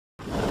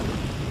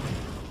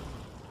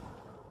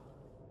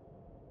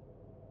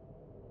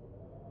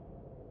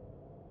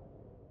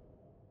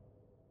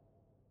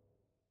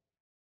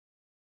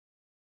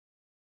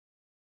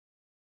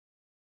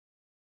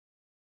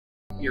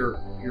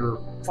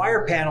your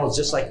fire panel is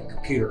just like a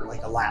computer,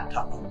 like a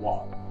laptop on the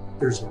wall.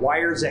 There's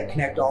wires that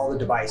connect all the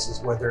devices,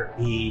 whether it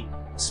be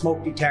a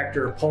smoke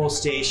detector, a pull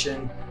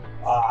station,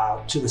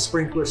 to the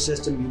sprinkler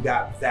system. You've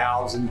got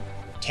valves and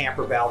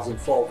tamper valves and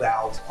flow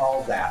valves,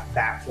 all of that,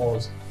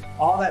 backflows.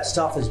 All that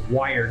stuff is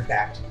wired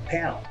back to the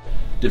panel.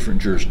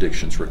 Different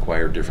jurisdictions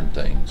require different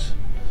things,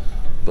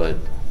 but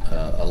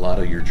a lot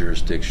of your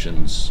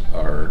jurisdictions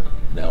are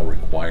now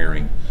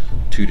requiring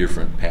two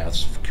different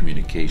paths of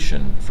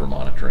communication for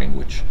monitoring,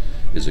 which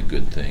is a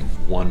good thing.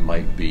 One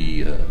might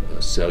be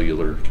a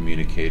cellular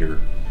communicator,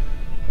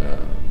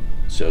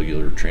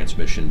 cellular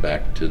transmission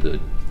back to the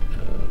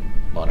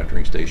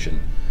monitoring station.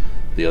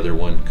 The other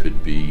one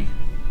could be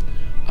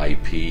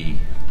IP,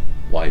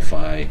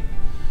 Wi-Fi,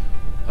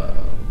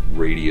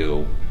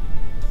 radio,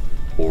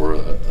 or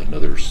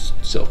another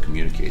cell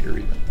communicator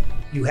even.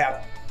 You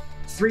have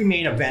three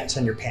main events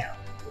on your panel.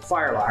 The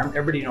fire alarm,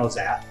 everybody knows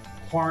that.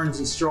 Horns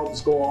and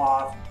strobes go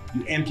off,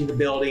 you empty the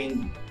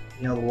building,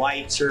 the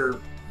lights are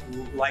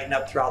lighting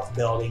up throughout the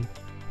building.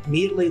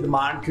 Immediately the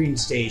monitoring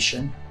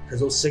station, because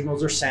those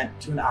signals are sent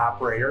to an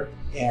operator,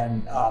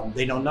 and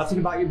they know nothing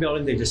about your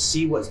building, they just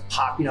see what's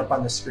popping up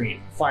on the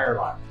screen, fire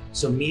alarm.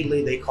 So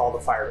immediately they call the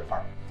fire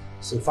department.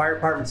 So the fire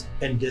department's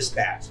been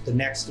dispatched. The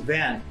next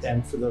event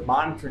then for the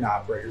monitoring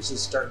operators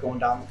is start going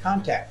down the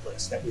contact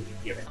list that we've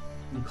been given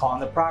and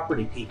calling the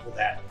property people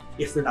that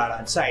if they're not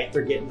on site,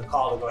 they're getting the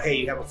call to go, hey,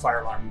 you have a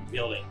fire alarm in the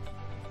building.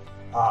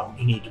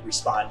 You need to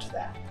respond to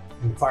that.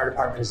 And the fire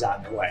department is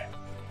on their way.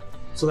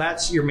 So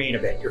that's your main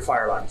event, your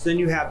fire alarms. Then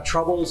you have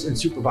troubles and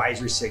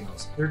supervisory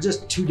signals. They're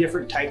just two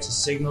different types of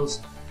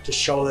signals to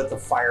show that the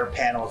fire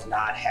panel is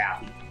not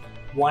happy.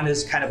 One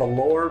is kind of a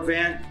lower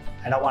event.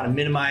 I don't want to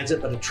minimize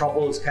it, but a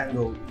trouble is kind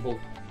of the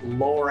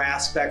lower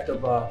aspect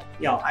of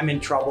I'm in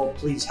trouble,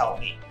 please help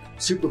me.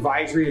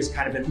 Supervisory is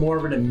kind of more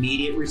of an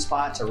immediate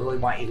response. I really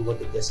want you to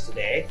look at this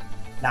today,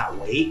 not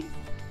wait.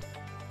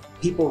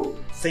 People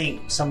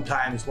think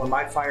sometimes when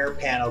my fire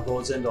panel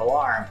goes into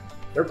alarm,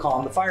 they're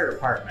calling the fire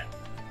department.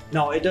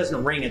 No, it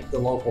doesn't ring at the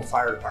local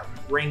fire department.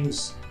 It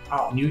rings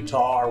out in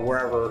Utah or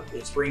wherever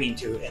it's ringing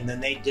to, and then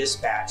they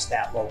dispatch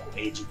that local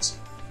agency.